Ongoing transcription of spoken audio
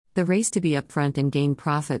The race to be upfront and gain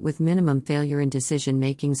profit with minimum failure in decision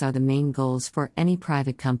makings are the main goals for any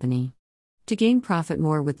private company. To gain profit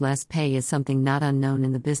more with less pay is something not unknown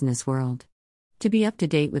in the business world. To be up to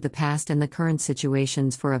date with the past and the current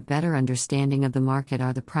situations for a better understanding of the market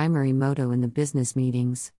are the primary motto in the business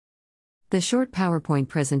meetings. The short PowerPoint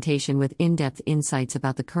presentation with in-depth insights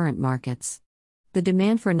about the current markets. The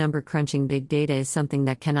demand for number crunching big data is something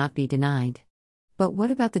that cannot be denied. But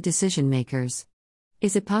what about the decision makers?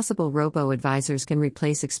 Is it possible robo-advisors can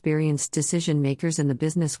replace experienced decision makers in the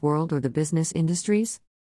business world or the business industries?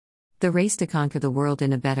 The race to conquer the world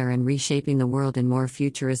in a better and reshaping the world in more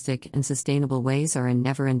futuristic and sustainable ways are a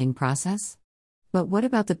never-ending process? But what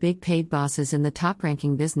about the big paid bosses in the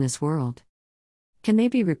top-ranking business world? Can they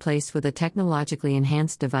be replaced with a technologically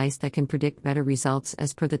enhanced device that can predict better results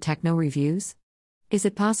as per the techno reviews? Is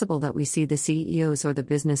it possible that we see the CEOs or the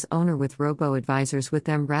business owner with robo-advisors with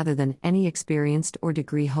them rather than any experienced or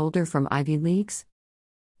degree holder from Ivy Leagues?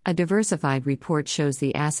 A diversified report shows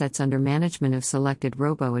the assets under management of selected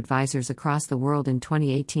robo-advisors across the world in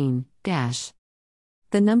 2018.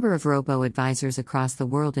 The number of robo-advisors across the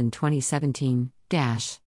world in 2017.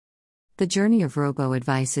 The journey of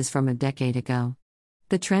robo-advice is from a decade ago.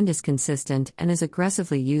 The trend is consistent and is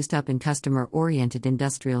aggressively used up in customer-oriented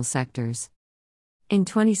industrial sectors. In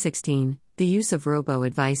 2016, the use of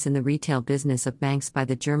robo-advice in the retail business of banks by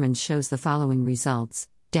the Germans shows the following results.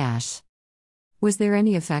 Was there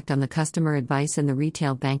any effect on the customer advice in the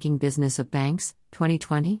retail banking business of banks,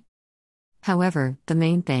 2020? However, the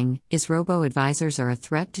main thing is robo-advisors are a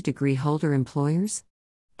threat to degree holder employers?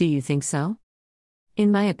 Do you think so? In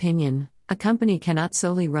my opinion, a company cannot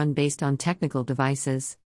solely run based on technical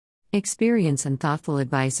devices. Experience and thoughtful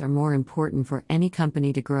advice are more important for any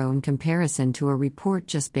company to grow in comparison to a report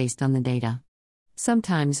just based on the data.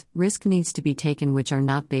 Sometimes, risk needs to be taken which are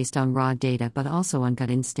not based on raw data but also on gut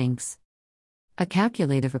instincts. A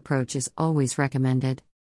calculative approach is always recommended.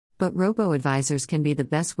 But robo-advisors can be the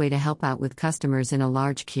best way to help out with customers in a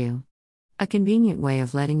large queue. A convenient way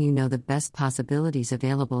of letting you know the best possibilities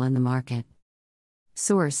available in the market.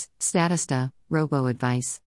 Source: Statista, Robo-Advice.